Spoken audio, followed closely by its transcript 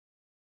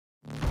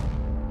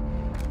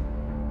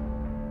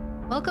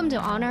Welcome to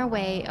On Our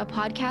Way, a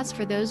podcast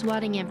for those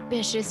wanting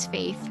ambitious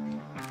faith,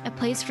 a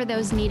place for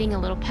those needing a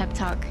little pep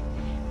talk,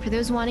 for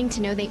those wanting to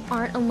know they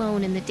aren't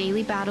alone in the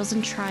daily battles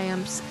and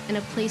triumphs, and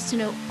a place to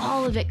know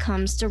all of it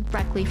comes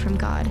directly from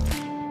God.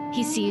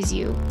 He sees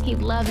you, He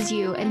loves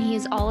you, and He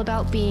is all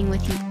about being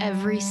with you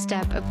every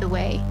step of the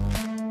way.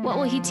 What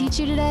will He teach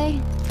you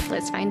today?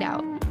 Let's find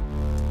out.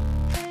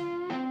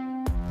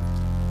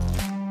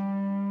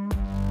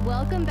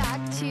 Welcome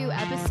back to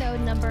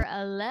episode number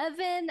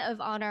 11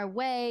 of On Our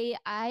Way.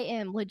 I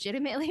am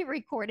legitimately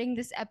recording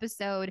this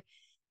episode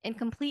in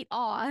complete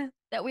awe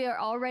that we are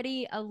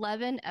already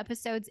 11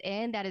 episodes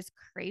in. That is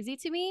crazy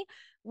to me.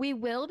 We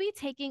will be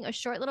taking a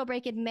short little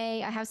break in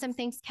May. I have some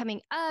things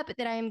coming up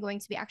that I am going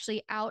to be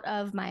actually out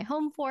of my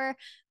home for,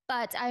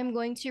 but I'm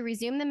going to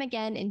resume them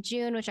again in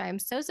June, which I am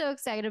so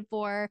excited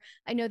for.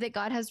 I know that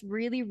God has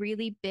really,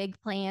 really big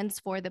plans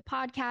for the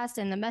podcast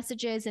and the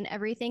messages and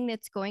everything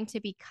that's going to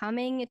be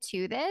coming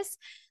to this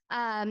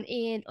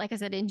like I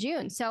said, in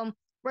June. So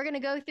we're going to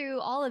go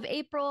through all of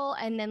April.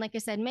 And then, like I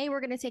said, May,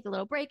 we're going to take a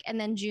little break. And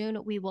then June,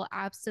 we will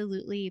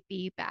absolutely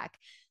be back.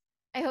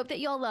 I hope that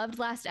y'all loved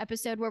last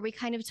episode where we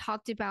kind of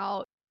talked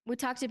about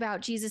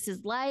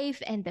Jesus's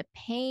life and the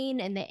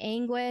pain and the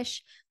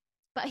anguish.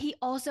 But he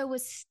also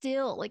was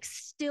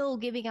still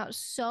giving out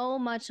so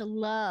much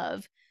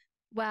love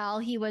while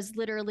he was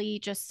literally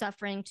just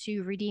suffering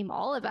to redeem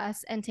all of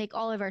us and take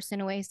all of our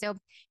sin away. So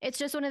it's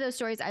just one of those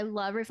stories I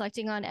love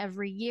reflecting on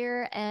every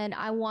year. And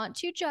I want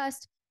to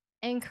just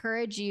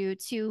encourage you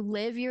to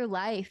live your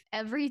life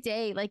every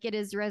day like it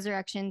is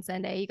Resurrection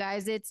Sunday. You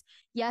guys,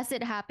 yes,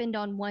 it happened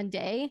on one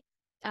day.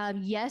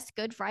 Yes,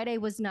 Good Friday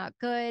was not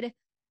good,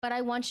 but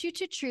I want you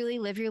to truly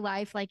live your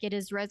life like it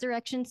is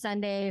Resurrection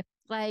Sunday.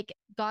 Like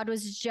God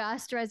was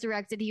just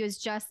resurrected. He was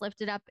just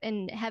lifted up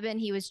in heaven.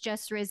 He was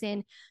just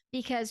risen,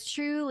 because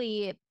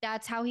truly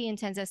that's how he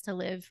intends us to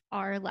live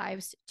our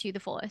lives to the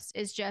fullest,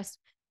 is just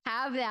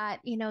have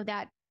that,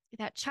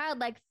 that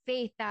childlike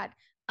faith, that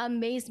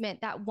amazement,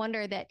 that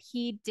wonder that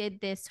he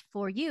did this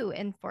for you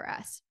and for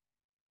us.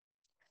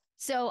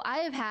 So I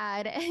have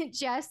had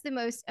just the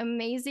most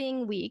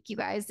amazing week, you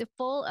guys,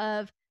 full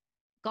of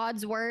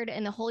God's word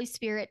and the Holy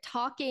Spirit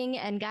talking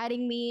and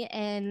guiding me,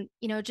 and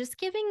just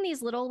giving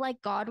these little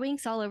like God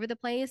winks all over the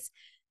place.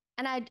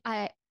 And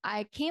I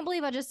can't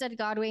believe I just said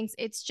God winks.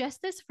 It's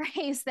just this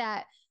phrase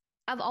that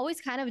I've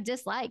always kind of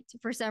disliked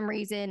for some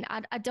reason.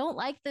 I don't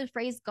like the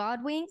phrase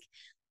God wink.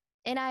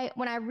 And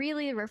when I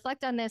really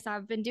reflect on this,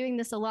 I've been doing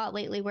this a lot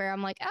lately where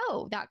I'm like,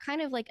 oh, that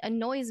kind of like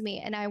annoys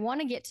me. And I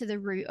want to get to the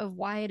root of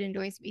why it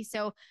annoys me.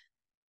 So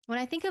when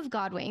I think of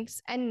God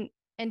winks, and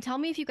tell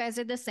me if you guys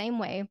are the same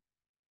way,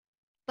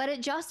 but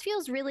it just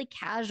feels really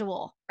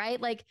casual, right?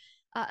 Like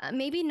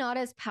maybe not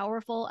as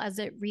powerful as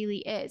it really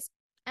is.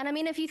 And I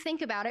mean, if you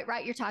think about it,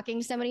 right, you're talking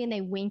to somebody and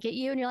they wink at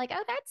you and you're like,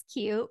 oh, that's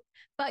cute,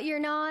 but you're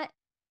not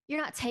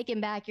taken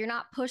back. You're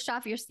not pushed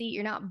off your seat.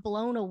 You're not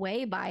blown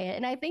away by it.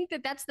 And I think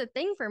that that's the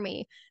thing for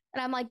me.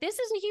 And I'm like, this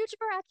is a huge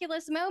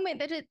miraculous moment,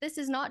 that this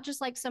is not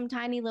just like some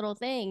tiny little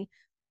thing.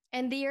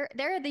 And there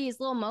are these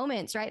little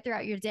moments right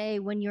throughout your day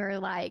when you're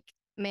like,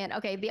 man,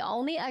 okay, the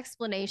only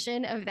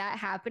explanation of that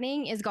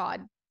happening is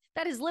God.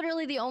 That is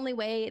literally the only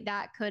way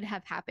that could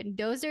have happened.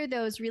 Those are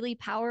those really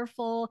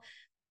powerful,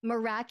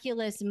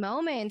 miraculous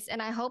moments. And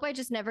I hope I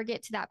just never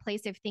get to that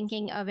place of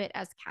thinking of it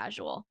as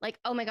casual. Like,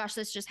 oh my gosh,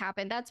 this just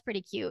happened. That's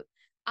pretty cute.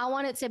 I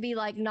want it to be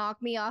like,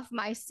 knock me off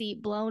my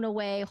seat, blown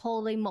away.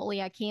 Holy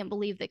moly, I can't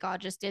believe that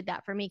God just did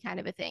that for me, kind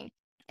of a thing.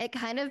 It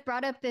kind of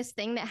brought up this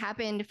thing that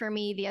happened for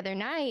me the other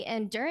night.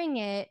 And during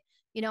it,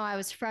 I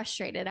was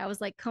frustrated. I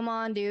was like, come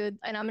on, dude.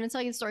 And I'm going to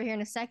tell you the story here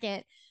in a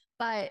second.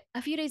 But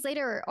a few days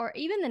later, or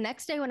even the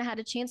next day when I had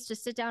a chance to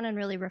sit down and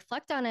really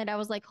reflect on it, I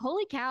was like,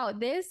 holy cow,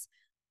 this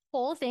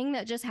whole thing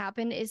that just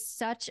happened is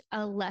such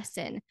a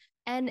lesson.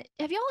 And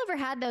have y'all ever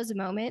had those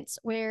moments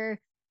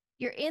where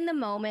you're in the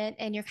moment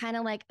and you're kind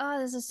of like, oh,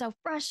 this is so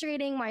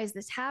frustrating. Why is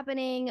this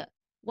happening?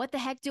 What the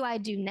heck do I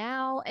do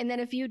now? And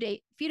then a few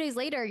days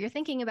later, you're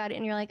thinking about it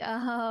and you're like,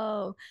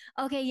 oh,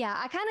 okay,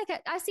 yeah,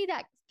 I see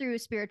that through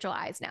spiritual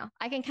eyes now.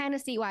 I can kind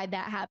of see why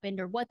that happened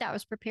or what that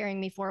was preparing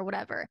me for,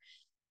 whatever.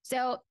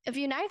 So a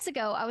few nights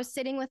ago, I was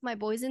sitting with my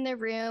boys in their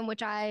room,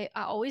 which I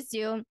always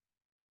do,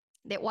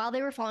 that while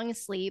they were falling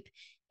asleep.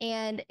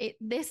 And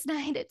this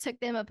night, it took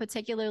them a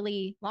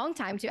particularly long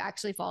time to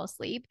actually fall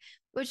asleep,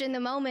 which in the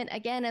moment,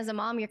 again, as a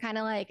mom, you're kind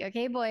of like,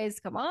 okay,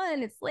 boys, come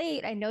on, it's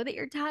late. I know that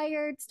you're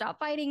tired. Stop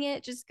fighting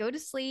it. Just go to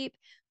sleep.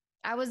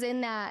 I was in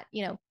that,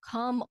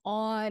 come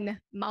on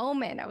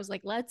moment. I was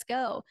like, let's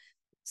go.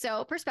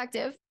 So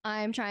perspective,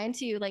 I'm trying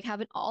to like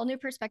have an all new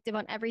perspective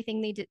on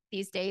everything they did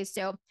these days.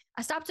 So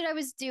I stopped what I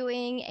was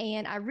doing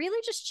and I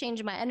really just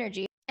changed my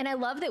energy. And I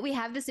love that we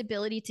have this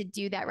ability to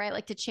do that, right?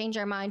 Like to change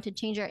our mind, to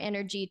change our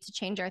energy, to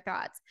change our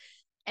thoughts.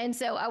 And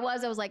so I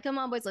was like, come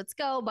on, boys, let's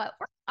go. But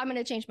I'm going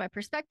to change my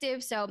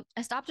perspective. So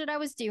I stopped what I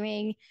was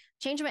doing,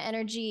 changed my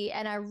energy.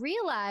 And I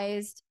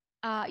realized,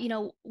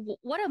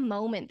 what a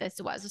moment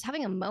this was. I was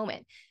having a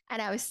moment. And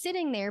I was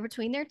sitting there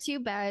between their two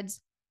beds.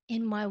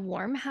 in my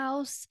warm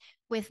house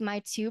with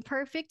my two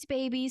perfect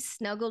babies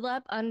snuggled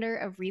up under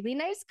a really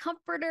nice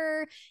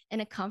comforter in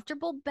a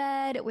comfortable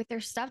bed with their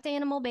stuffed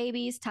animal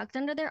babies tucked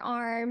under their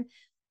arm.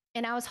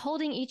 And I was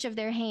holding each of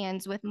their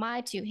hands with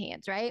my two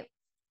hands, right?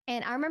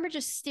 And I remember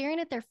just staring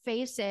at their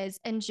faces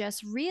and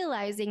just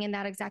realizing in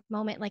that exact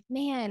moment, like,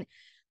 man,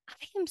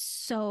 I am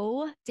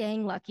so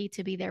dang lucky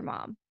to be their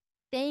mom.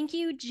 Thank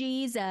you,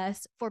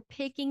 Jesus, for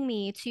picking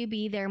me to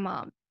be their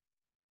mom.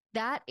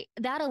 That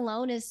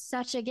alone is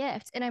such a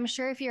gift. And I'm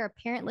sure if you're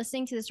a parent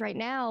listening to this right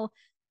now,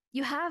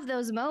 you have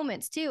those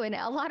moments too. And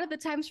a lot of the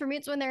times for me,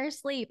 it's when they're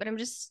asleep and I'm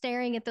just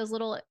staring at those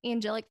little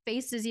angelic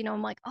faces.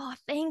 I'm like, oh,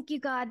 thank you,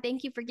 God.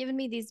 Thank you for giving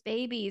me these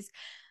babies.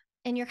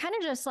 And you're kind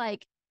of just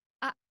like,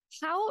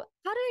 how did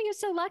I get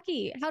so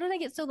lucky? How did I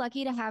get so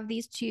lucky to have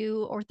these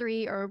two or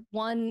three or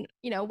one,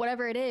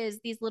 whatever it is,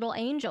 these little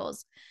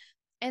angels?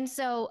 And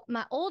so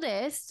my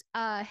oldest,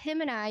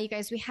 him and I, you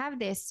guys, we have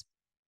this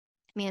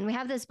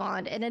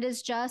bond, and it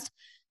is just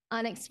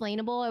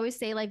unexplainable. I always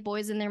say, like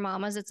boys and their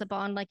mamas, it's a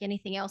bond like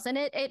anything else. And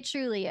it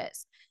truly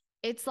is.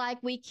 It's like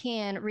we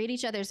can read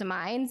each other's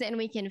minds and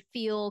we can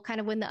feel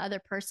kind of when the other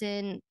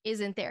person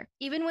isn't there.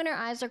 Even when our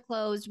eyes are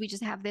closed, we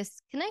just have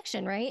this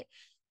connection, right?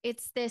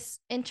 It's this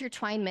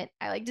intertwinement.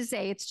 I like to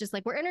say it's just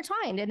like we're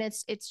intertwined and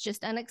it's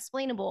just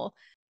unexplainable.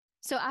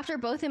 So after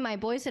both of my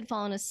boys had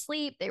fallen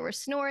asleep, they were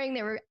snoring,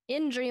 they were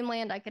in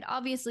dreamland. I could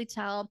obviously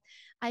tell.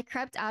 I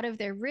crept out of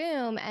their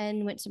room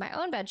and went to my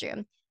own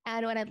bedroom.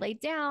 And when I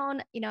laid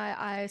down,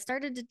 I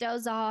started to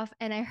doze off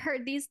and I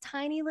heard these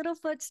tiny little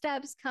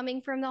footsteps coming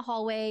from the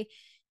hallway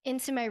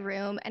into my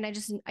room. And I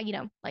just,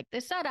 like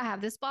this said, I have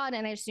this bond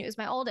and I just knew it was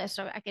my oldest.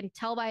 So I can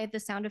tell by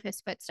the sound of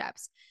his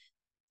footsteps.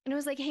 And it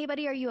was like, hey,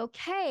 buddy, are you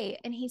okay?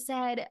 And he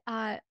said,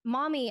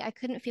 Mommy, I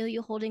couldn't feel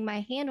you holding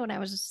my hand when I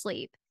was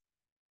asleep.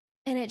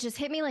 And it just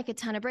hit me like a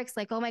ton of bricks.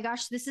 Like, oh my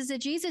gosh, this is a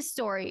Jesus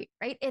story,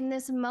 right? In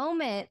this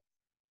moment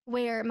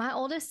where my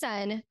oldest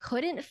son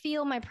couldn't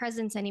feel my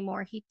presence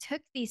anymore, he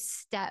took these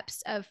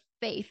steps of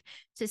faith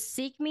to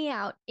seek me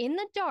out in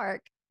the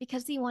dark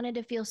because he wanted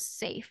to feel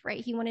safe,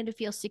 right? He wanted to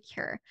feel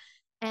secure.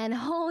 And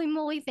holy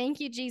moly,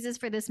 thank you, Jesus,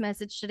 for this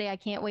message today. I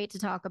can't wait to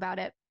talk about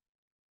it.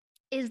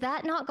 Is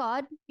that not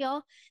God,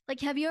 y'all?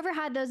 Like, have you ever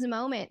had those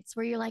moments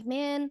where you're like,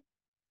 man,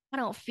 I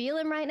don't feel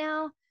him right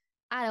now.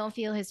 I don't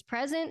feel his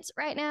presence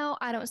right now.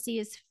 I don't see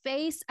his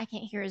face. I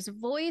can't hear his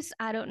voice.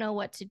 I don't know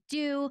what to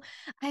do.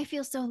 I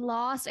feel so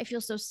lost. I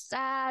feel so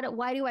sad.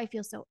 Why do I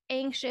feel so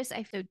anxious?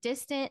 I feel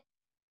distant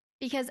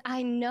because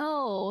I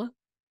know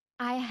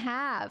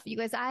you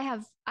guys, I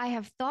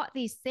have thought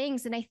these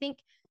things. And I think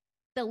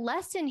the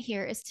lesson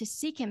here is to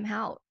seek him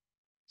out.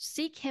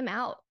 Seek him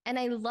out. And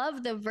I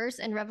love the verse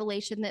in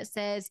Revelation that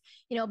says,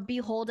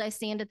 behold, I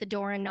stand at the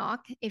door and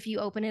knock. If you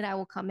open it, I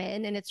will come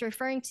in. And it's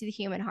referring to the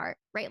human heart,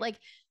 right? Like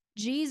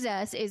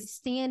Jesus is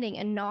standing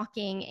and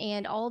knocking.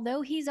 And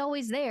although he's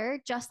always there,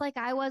 just like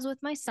I was with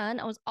my son,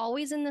 I was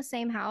always in the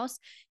same house.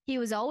 He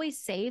was always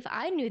safe.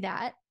 I knew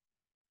that.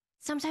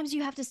 Sometimes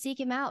you have to seek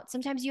him out.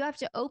 Sometimes you have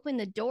to open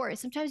the door.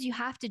 Sometimes you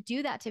have to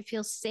do that to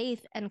feel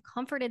safe and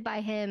comforted by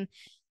him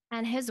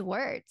and his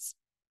words.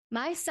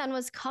 My son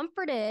was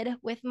comforted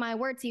with my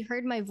words. He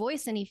heard my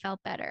voice and he felt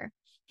better.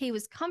 He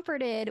was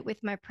comforted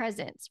with my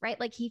presence, right?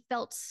 Like he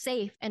felt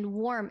safe and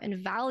warm and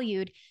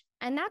valued.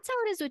 And that's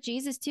how it is with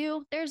Jesus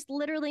too. There's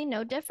literally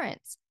no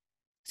difference.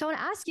 So I want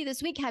to ask you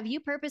this week, have you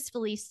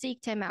purposefully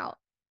seeked him out?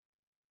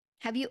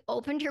 Have you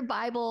opened your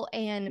Bible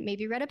and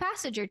maybe read a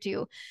passage or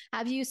two?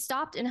 Have you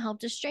stopped and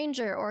helped a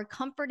stranger or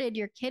comforted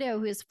your kiddo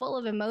who is full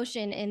of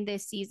emotion in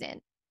this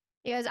season?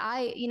 Because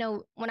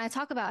when I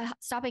talk about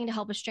stopping to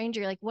help a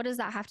stranger, like what does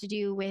that have to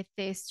do with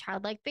this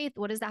childlike faith?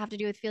 What does that have to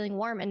do with feeling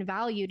warm and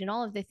valued and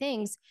all of the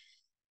things?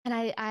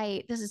 And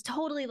this is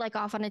totally like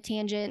off on a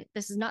tangent.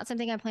 This is not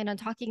something I planned on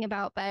talking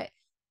about, but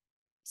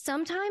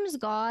sometimes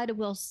God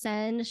will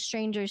send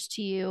strangers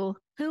to you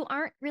who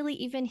aren't really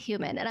even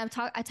human. And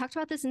I talked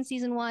about this in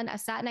season 1. I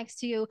sat next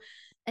to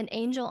an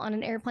angel on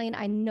an airplane.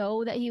 I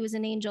know that he was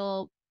an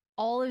angel.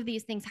 All of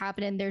these things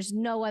happen and there's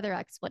no other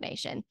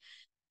explanation.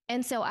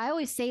 And so I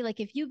always say, like,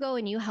 if you go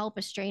and you help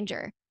a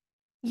stranger,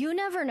 you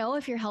never know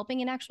if you're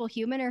helping an actual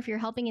human or if you're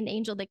helping an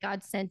angel that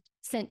God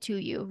sent to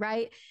you,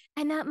 right?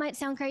 And that might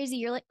sound crazy.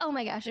 You're like, oh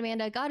my gosh,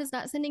 Amanda, God is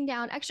not sending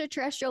down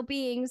extraterrestrial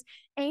beings,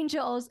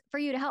 angels for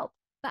you to help.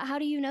 But how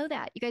do you know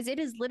that? You guys, it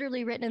is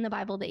literally written in the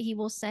Bible that he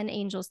will send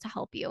angels to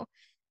help you.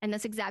 And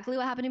that's exactly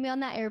what happened to me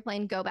on that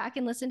airplane. Go back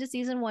and listen to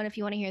season 1 if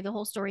you want to hear the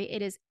whole story.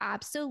 It is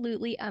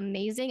absolutely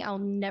amazing. I'll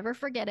never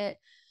forget it.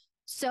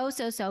 So,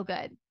 so, so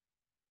good.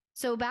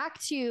 So back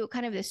to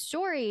kind of this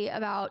story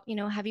about,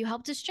 have you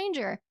helped a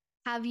stranger?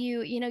 Have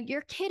you,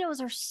 your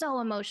kiddos are so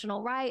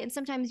emotional, right? And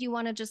sometimes you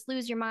want to just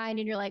lose your mind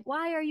and you're like,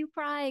 why are you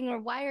crying? Or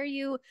why are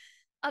you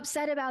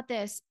upset about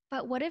this?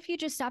 But what if you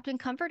just stopped and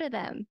comforted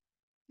them,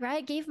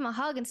 right? Gave them a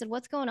hug and said,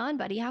 what's going on,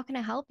 buddy? How can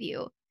I help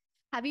you?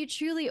 Have you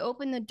truly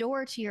opened the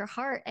door to your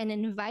heart and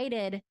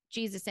invited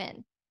Jesus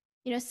in?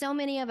 So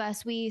many of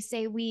us, we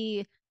say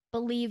we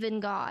believe in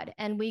God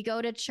and we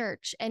go to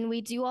church and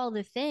we do all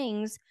the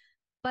things,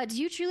 But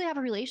do you truly have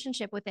a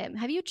relationship with him?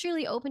 Have you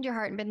truly opened your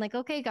heart and been like,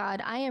 okay,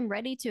 God, I am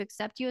ready to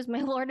accept you as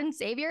my Lord and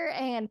Savior,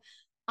 and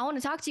I want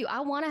to talk to you.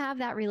 I want to have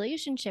that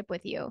relationship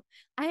with you.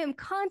 I am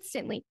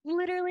constantly,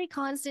 literally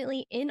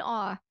constantly in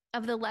awe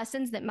of the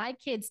lessons that my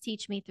kids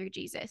teach me through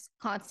Jesus.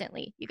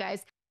 Constantly, you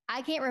guys.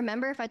 I can't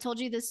remember if I told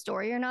you this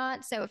story or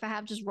not. So if I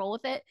have, just roll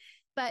with it.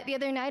 But the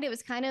other night, it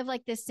was kind of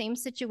like this same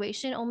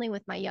situation, only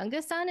with my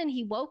youngest son. And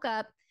he woke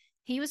up,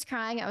 he was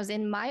crying. I was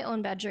in my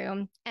own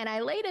bedroom and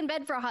I laid in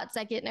bed for a hot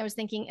second and I was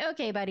thinking,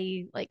 okay,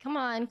 buddy, like, come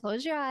on,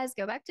 close your eyes,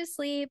 go back to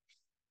sleep.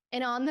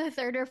 And on the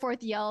third or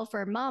fourth yell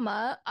for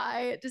mama,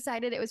 I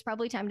decided it was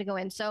probably time to go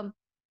in. So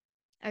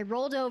I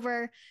rolled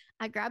over,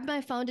 I grabbed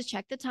my phone to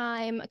check the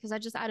time because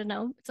I don't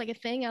know, it's like a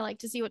thing. I like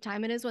to see what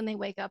time it is when they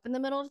wake up in the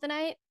middle of the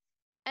night.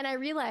 And I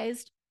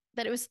realized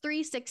that it was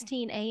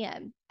 3:16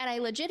 a.m. And I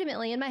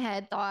legitimately in my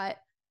head thought,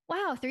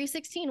 wow,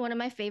 3:16, one of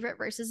my favorite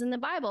verses in the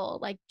Bible,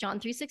 like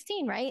John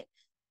 3:16, right?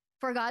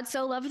 For God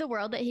so loved the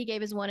world that he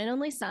gave his one and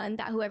only son,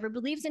 that whoever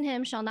believes in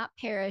him shall not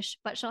perish,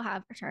 but shall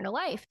have eternal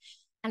life.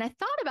 And I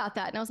thought about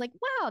that and I was like,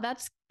 wow,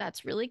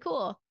 that's really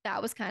cool.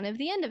 That was kind of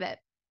the end of it.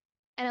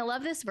 And I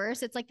love this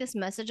verse. It's like this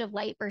message of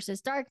light versus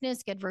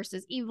darkness, good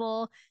versus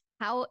evil,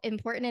 how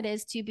important it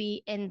is to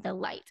be in the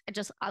light.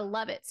 I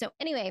love it. So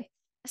anyway,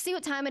 I see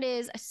what time it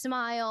is. I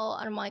smile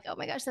and I'm like, oh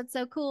my gosh, that's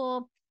so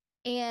cool.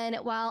 And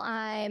while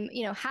I'm,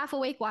 half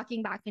awake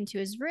walking back into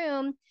his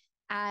room,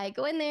 I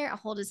go in there, I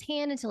hold his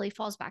hand until he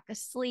falls back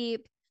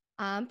asleep.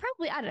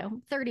 Probably, I don't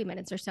know, 30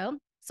 minutes or so.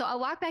 So I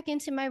walk back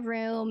into my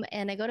room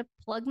and I go to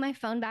plug my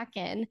phone back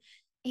in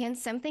and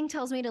something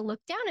tells me to look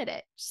down at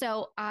it.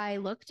 So I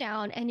look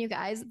down and you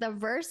guys, the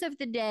verse of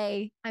the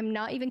day, I'm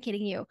not even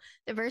kidding you.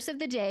 The verse of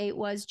the day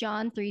was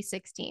John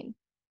 3:16.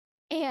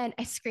 And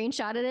I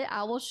screenshotted it.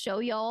 I will show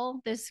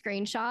y'all this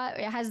screenshot.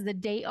 It has the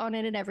date on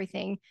it and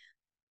everything.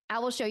 I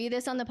will show you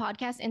this on the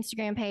podcast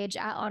Instagram page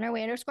at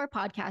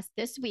 @onourway_podcast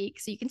this week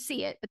so you can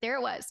see it. But there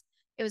it was.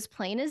 It was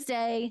plain as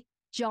day,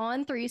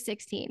 John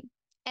 3:16.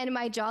 And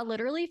my jaw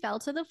literally fell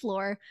to the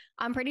floor.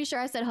 I'm pretty sure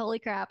I said, holy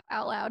crap,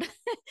 out loud,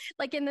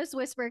 like in this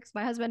whisper, because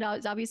my husband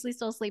is obviously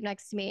still asleep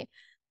next to me.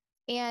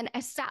 And I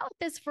sat with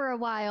this for a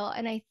while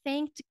and I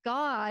thanked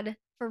God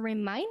for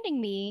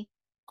reminding me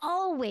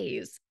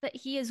always that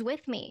he is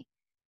with me.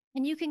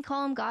 And you can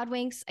call him God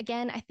winks.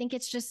 Again, I think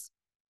it's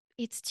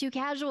too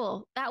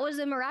casual. That was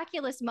a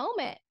miraculous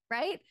moment,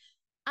 right?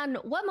 And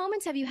what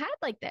moments have you had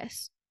like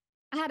this?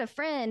 I had a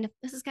friend,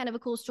 this is kind of a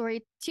cool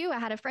story too. I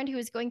had a friend who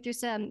was going through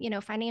some,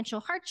 financial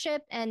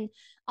hardship. And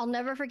I'll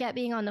never forget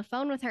being on the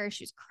phone with her.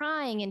 She was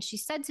crying and she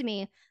said to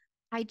me,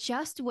 I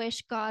just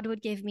wish God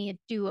would give me a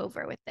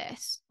do-over with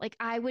this. Like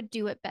I would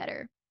do it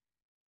better.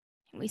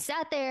 And we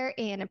sat there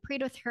and I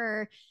prayed with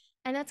her.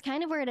 And that's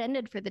kind of where it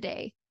ended for the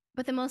day.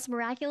 But the most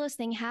miraculous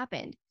thing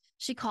happened.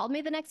 She called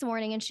me the next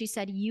morning and she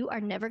said, you are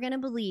never going to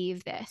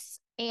believe this.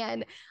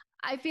 And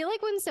I feel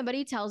like when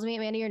somebody tells me,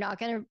 Amanda, you're not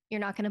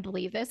gonna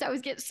believe this, I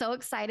always get so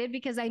excited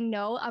because I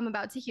know I'm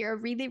about to hear a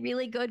really,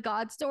 really good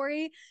God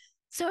story.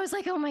 So I was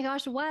like, oh my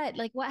gosh, what?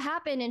 Like what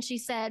happened? And she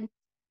said,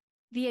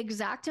 the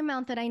exact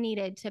amount that I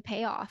needed to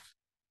pay off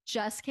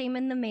just came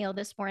in the mail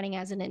this morning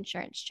as an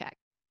insurance check.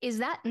 Is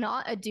that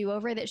not a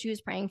do-over that she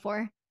was praying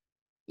for?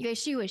 You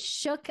guys, she was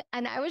shook.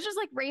 And I was just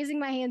like raising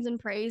my hands in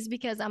praise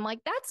because I'm like,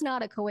 that's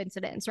not a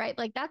coincidence, right?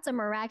 Like that's a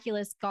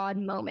miraculous God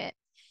moment.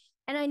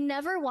 And I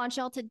never want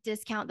y'all to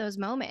discount those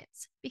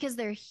moments because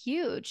they're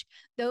huge.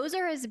 Those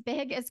are as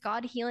big as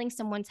God healing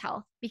someone's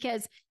health,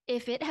 because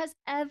if it has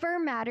ever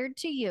mattered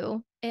to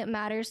you, it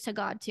matters to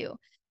God too.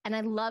 And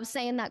I love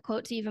saying that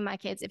quote to even my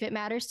kids. If it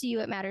matters to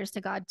you, it matters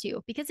to God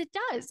too, because it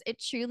does.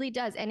 It truly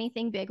does,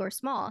 anything big or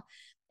small.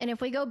 And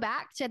if we go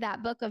back to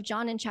that book of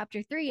John in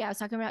chapter 3, I was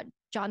talking about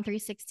John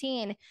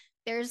 3:16.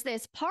 There's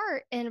this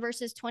part in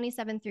verses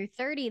 27 through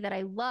 30 that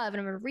I love, and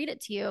I'm going to read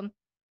it to you.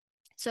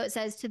 So it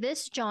says, to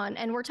this John,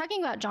 and we're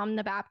talking about John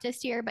the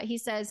Baptist here, but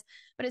it says,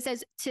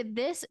 to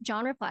this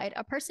John replied,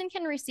 a person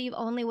can receive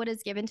only what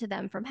is given to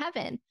them from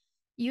heaven.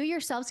 You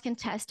yourselves can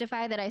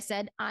testify that I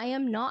said, I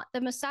am not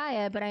the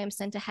Messiah, but I am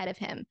sent ahead of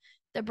him.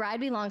 The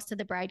bride belongs to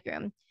the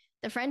bridegroom.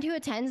 The friend who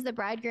attends the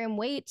bridegroom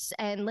waits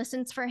and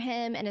listens for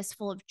him and is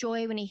full of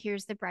joy when he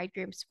hears the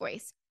bridegroom's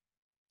voice.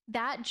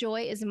 That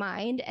joy is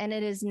mine, and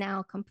it is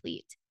now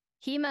complete.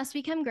 He must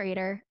become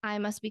greater, I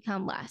must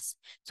become less.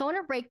 So I want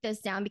to break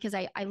this down because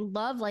I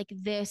love like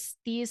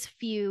these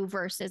few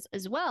verses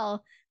as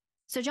well.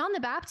 So John the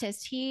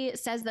Baptist, he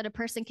says that a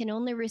person can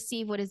only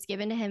receive what is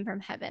given to him from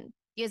heaven,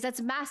 because that's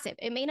massive.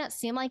 It may not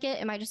seem like it.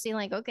 It might just seem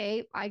like,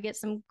 okay, I get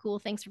some cool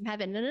things from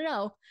heaven. No.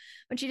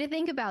 I want you to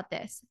think about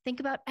this.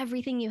 Think about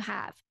everything you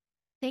have.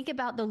 Think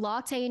about the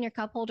latte in your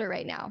cup holder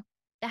right now,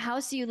 the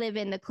house you live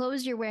in, the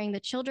clothes you're wearing, the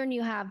children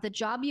you have, the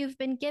job you've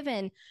been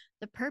given,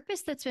 the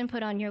purpose that's been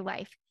put on your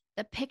life,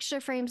 the picture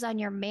frames on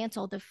your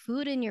mantle, the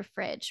food in your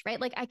fridge,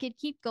 right? Like I could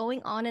keep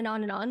going on and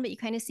on and on, but you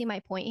kind of see my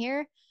point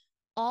here.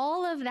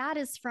 All of that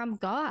is from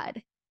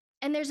God.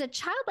 And there's a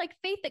childlike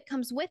faith that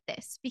comes with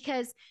this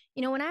because,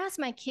 when I ask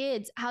my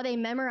kids how they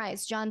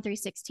memorize John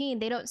 3:16,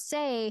 they don't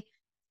say,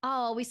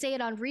 Oh, we say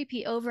it on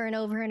repeat over and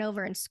over and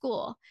over in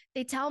school.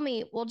 They tell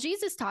me, well,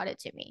 Jesus taught it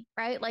to me,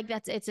 right? Like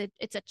it's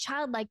a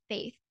childlike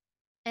faith.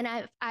 And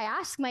I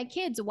ask my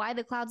kids why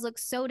the clouds look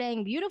so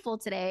dang beautiful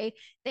today.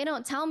 They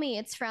don't tell me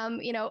it's from,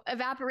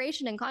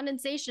 evaporation and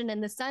condensation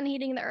and the sun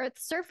heating the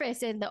earth's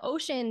surface and the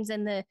oceans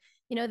and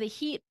the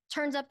heat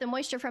turns up the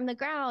moisture from the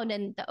ground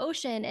and the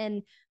ocean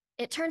and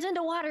it turns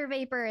into water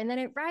vapor and then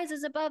it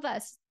rises above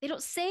us. They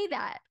don't say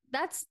that.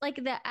 That's like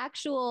the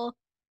actual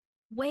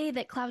way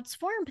that clouds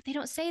form, but they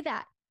don't say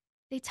that.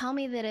 They tell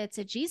me that it's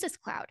a Jesus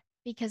cloud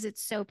because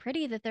it's so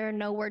pretty that there are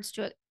no words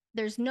to it.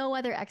 There's no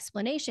other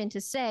explanation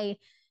to say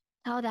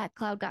how that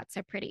cloud got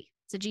so pretty.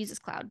 It's a Jesus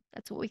cloud.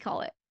 That's what we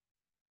call it.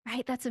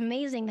 Right? That's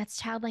amazing. That's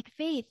childlike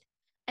faith.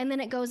 And then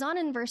it goes on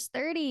in verse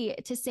 30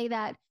 to say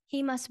that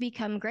he must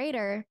become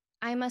greater,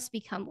 I must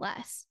become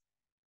less.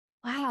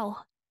 Wow.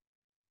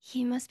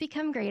 He must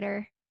become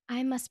greater,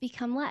 I must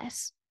become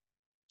less.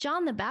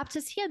 John the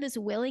Baptist, he had this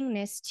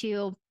willingness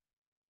to,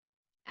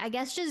 I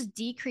guess, just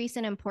decrease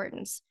in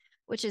importance,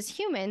 which is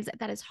humans,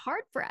 that is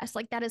hard for us.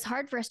 Like that is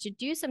hard for us to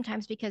do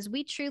sometimes because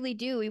we truly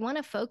do. We want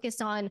to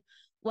focus on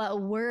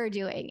what we're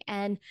doing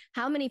and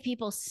how many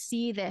people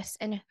see this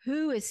and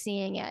who is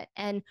seeing it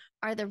and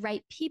are the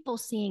right people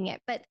seeing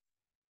it. But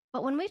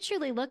when we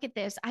truly look at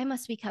this, I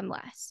must become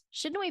less.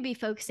 Shouldn't we be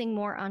focusing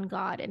more on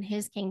God and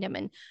his kingdom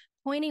and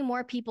pointing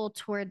more people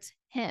towards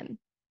him?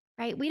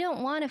 Right? We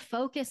don't want to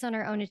focus on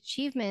our own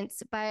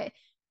achievements, but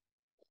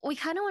we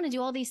kind of want to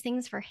do all these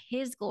things for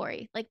his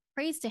glory. Like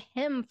praise to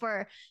him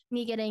for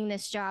me getting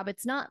this job.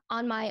 It's not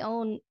on my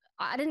own.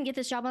 I didn't get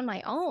this job on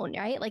my own,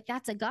 right? Like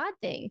that's a God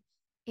thing.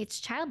 It's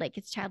childlike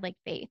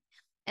faith.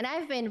 And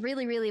I've been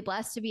really, really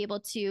blessed to be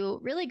able to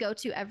really go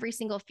to every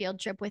single field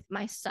trip with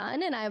my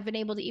son. And I've been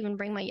able to even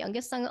bring my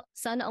youngest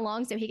son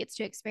along so he gets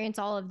to experience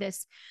all of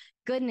this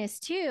goodness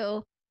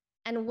too.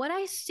 And what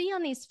I see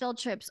on these field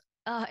trips,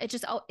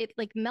 it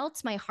like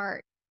melts my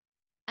heart.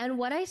 And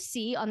what I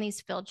see on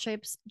these field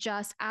trips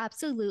just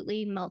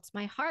absolutely melts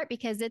my heart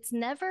because it's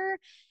never,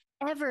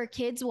 ever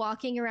kids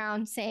walking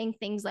around saying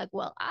things like,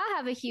 well, I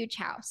have a huge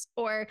house,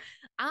 or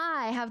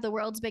I have the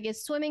world's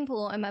biggest swimming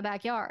pool in my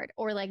backyard,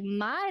 or like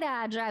my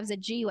dad drives a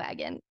G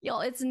Wagon.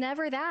 It's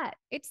never that.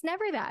 It's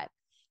never that.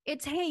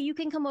 It's, hey, you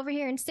can come over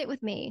here and sit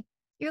with me.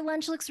 Your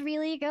lunch looks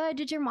really good.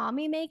 Did your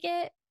mommy make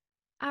it?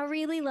 I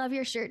really love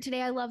your shirt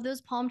today. I love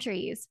those palm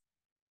trees.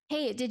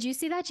 Hey, did you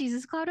see that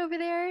Jesus cloud over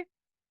there?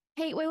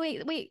 Hey,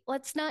 wait.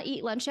 Let's not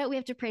eat lunch yet. We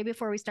have to pray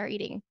before we start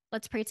eating.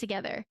 Let's pray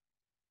together.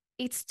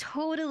 It's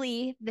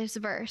totally this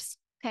verse,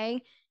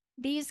 okay?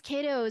 These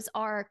kiddos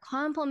are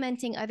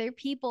complimenting other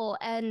people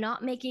and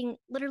not making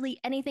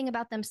literally anything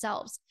about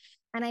themselves.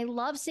 And I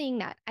love seeing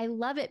that. I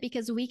love it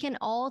because we can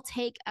all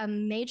take a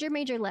major,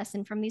 major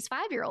lesson from these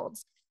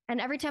 5-year-olds. And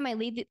every time I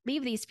leave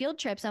these field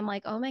trips, I'm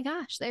like, oh my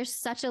gosh, there's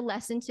such a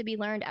lesson to be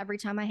learned every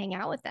time I hang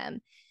out with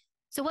them.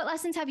 So what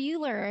lessons have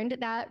you learned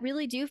that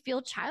really do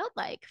feel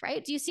childlike,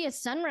 right? Do you see a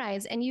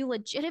sunrise and you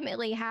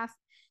legitimately have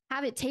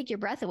it take your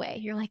breath away?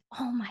 You're like,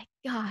 oh my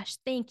gosh,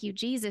 thank you,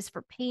 Jesus,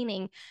 for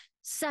painting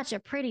such a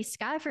pretty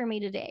sky for me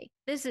today.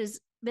 This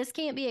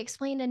can't be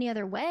explained any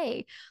other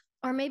way.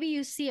 Or maybe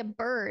you see a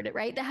bird,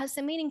 right, that has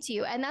some meaning to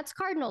you. And that's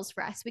cardinals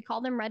for us. We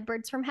call them red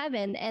birds from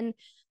heaven. And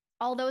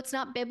although it's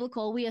not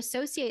biblical, we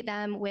associate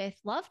them with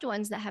loved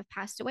ones that have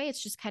passed away.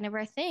 It's just kind of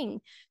our thing.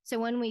 So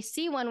when we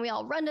see one, we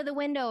all run to the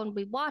window and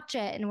we watch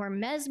it and we're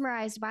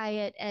mesmerized by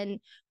it. And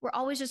we're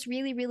always just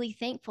really, really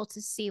thankful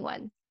to see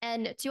one.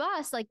 And to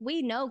us, like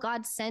we know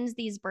God sends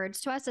these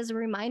birds to us as a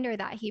reminder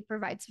that he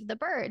provides for the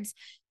birds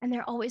and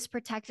they're always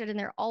protected and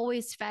they're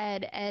always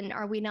fed. And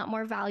are we not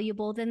more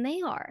valuable than they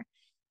are?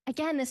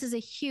 Again, this is a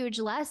huge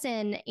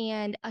lesson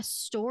and a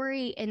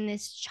story in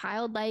this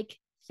childlike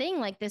thing,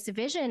 like this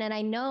vision. And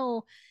I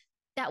know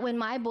that when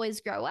my boys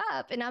grow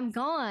up and I'm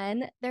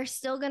gone, they're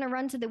still going to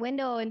run to the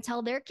window and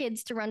tell their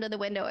kids to run to the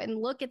window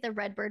and look at the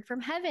red bird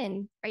from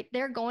heaven, right?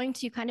 They're going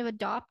to kind of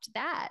adopt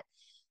that.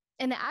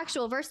 And the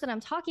actual verse that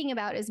I'm talking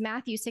about is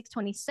Matthew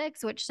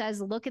 6:26, which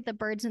says, look at the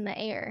birds in the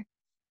air.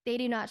 They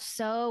do not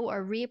sow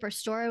or reap or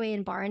store away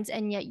in barns,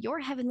 and yet your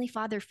heavenly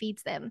Father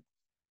feeds them.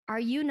 Are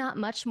you not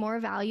much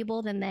more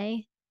valuable than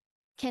they?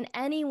 Can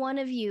any one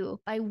of you,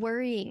 by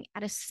worrying,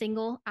 add a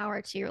single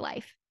hour to your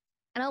life?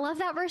 And I love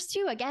that verse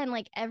too. Again,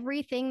 like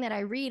everything that I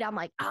read, I'm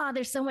like,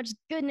 there's so much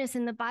goodness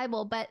in the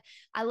Bible. But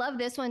I love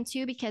this one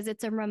too, because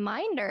it's a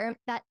reminder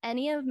that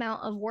any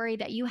amount of worry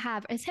that you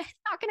have is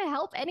not going to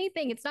help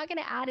anything. It's not going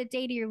to add a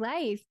day to your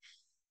life.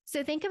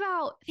 So think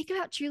about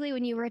truly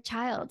when you were a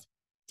child.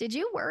 Did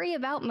you worry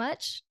about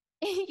much?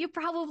 You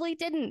probably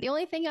didn't. The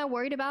only thing I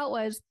worried about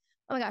was,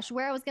 oh my gosh,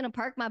 where I was going to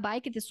park my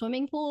bike at the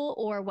swimming pool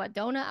or what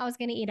donut I was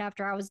going to eat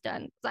after I was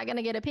done. Was I going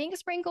to get a pink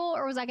sprinkle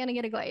or was I going to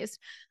get a glazed?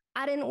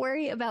 I didn't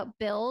worry about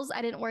bills.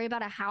 I didn't worry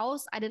about a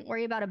house. I didn't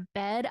worry about a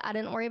bed. I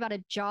didn't worry about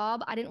a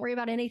job. I didn't worry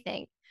about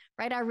anything,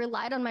 right? I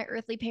relied on my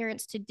earthly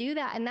parents to do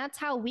that. And that's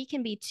how we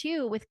can be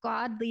too, with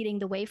God leading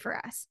the way for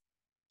us.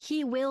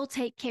 He will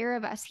take care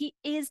of us. He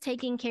is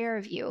taking care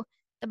of you.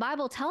 The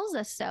Bible tells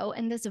us so,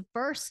 and this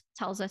verse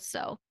tells us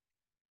so.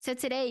 So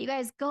today, you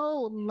guys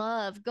go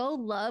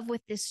love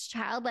with this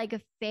childlike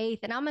of faith.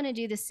 And I'm going to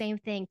do the same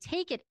thing.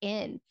 Take it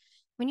in.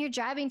 When you're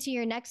driving to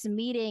your next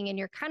meeting and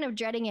you're kind of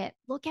dreading it,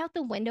 look out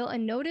the window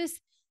and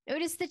notice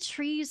the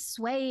trees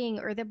swaying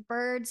or the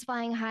birds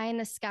flying high in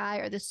the sky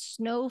or the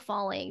snow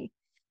falling.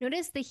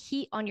 Notice the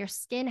heat on your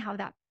skin, how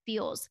that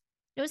feels.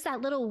 Notice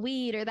that little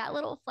weed or that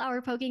little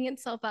flower poking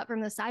itself up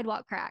from the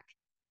sidewalk crack.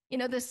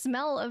 The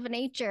smell of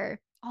nature,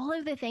 all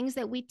of the things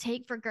that we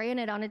take for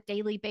granted on a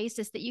daily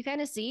basis that you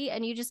kind of see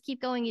and you just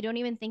keep going. You don't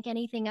even think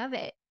anything of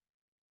it.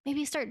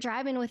 Maybe start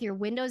driving with your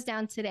windows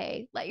down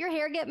today. Let your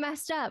hair get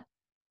messed up.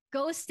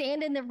 Go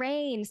stand in the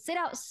rain, sit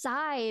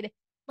outside,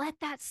 let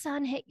that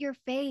sun hit your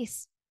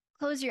face.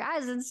 Close your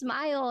eyes and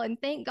smile and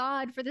thank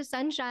God for the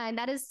sunshine.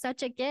 That is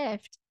such a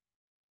gift.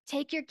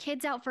 Take your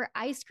kids out for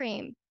ice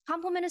cream.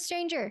 Compliment a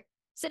stranger.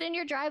 Sit in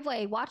your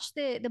driveway. Watch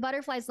the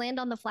butterflies land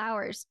on the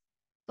flowers.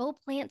 Go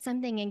plant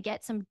something and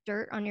get some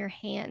dirt on your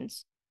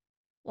hands.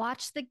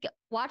 Watch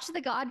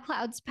the God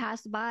clouds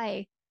pass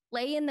by.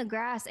 Lay in the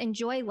grass.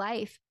 Enjoy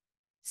life.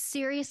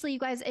 Seriously, you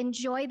guys,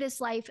 enjoy this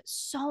life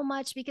so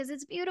much because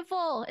it's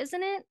beautiful,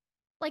 isn't it?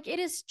 Like, it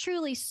is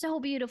truly so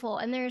beautiful,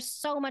 and there's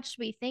so much to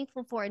be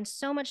thankful for and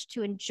so much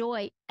to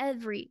enjoy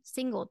every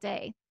single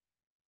day.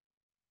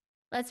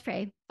 Let's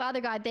pray. Father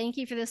God, thank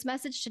you for this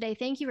message today.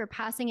 Thank you for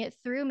passing it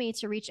through me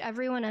to reach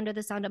everyone under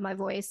the sound of my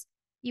voice.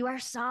 You are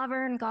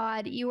sovereign,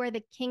 God. You are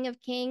the King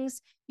of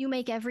Kings. You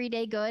make every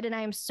day good, and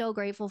I am so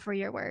grateful for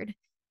your word.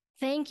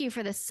 Thank you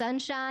for the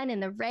sunshine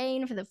and the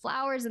rain, for the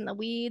flowers and the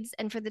weeds,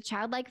 and for the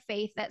childlike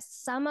faith that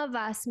some of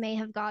us may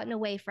have gotten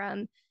away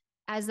from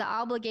as the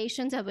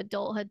obligations of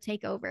adulthood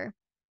take over.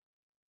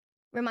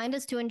 Remind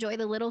us to enjoy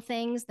the little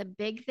things, the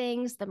big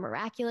things, the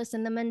miraculous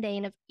and the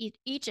mundane of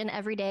each and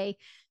every day,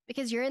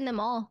 because you're in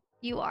them all.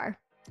 You are.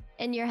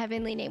 In your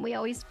heavenly name, we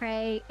always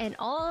pray. And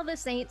all the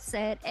saints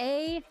said,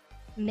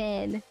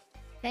 Amen.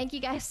 Thank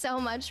you guys so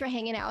much for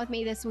hanging out with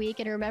me this week.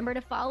 And remember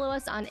to follow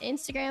us on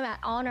Instagram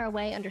at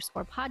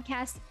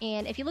 @onourway_podcast.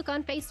 And if you look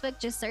on Facebook,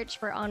 just search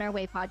for On Our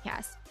Way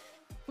Podcast.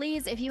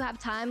 Please, if you have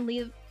time,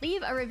 leave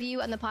a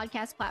review on the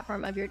podcast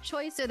platform of your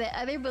choice so that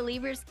other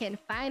believers can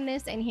find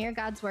this and hear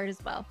God's word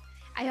as well.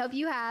 I hope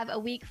you have a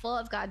week full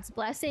of God's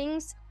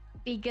blessings.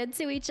 Be good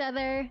to each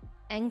other,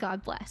 and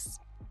God bless.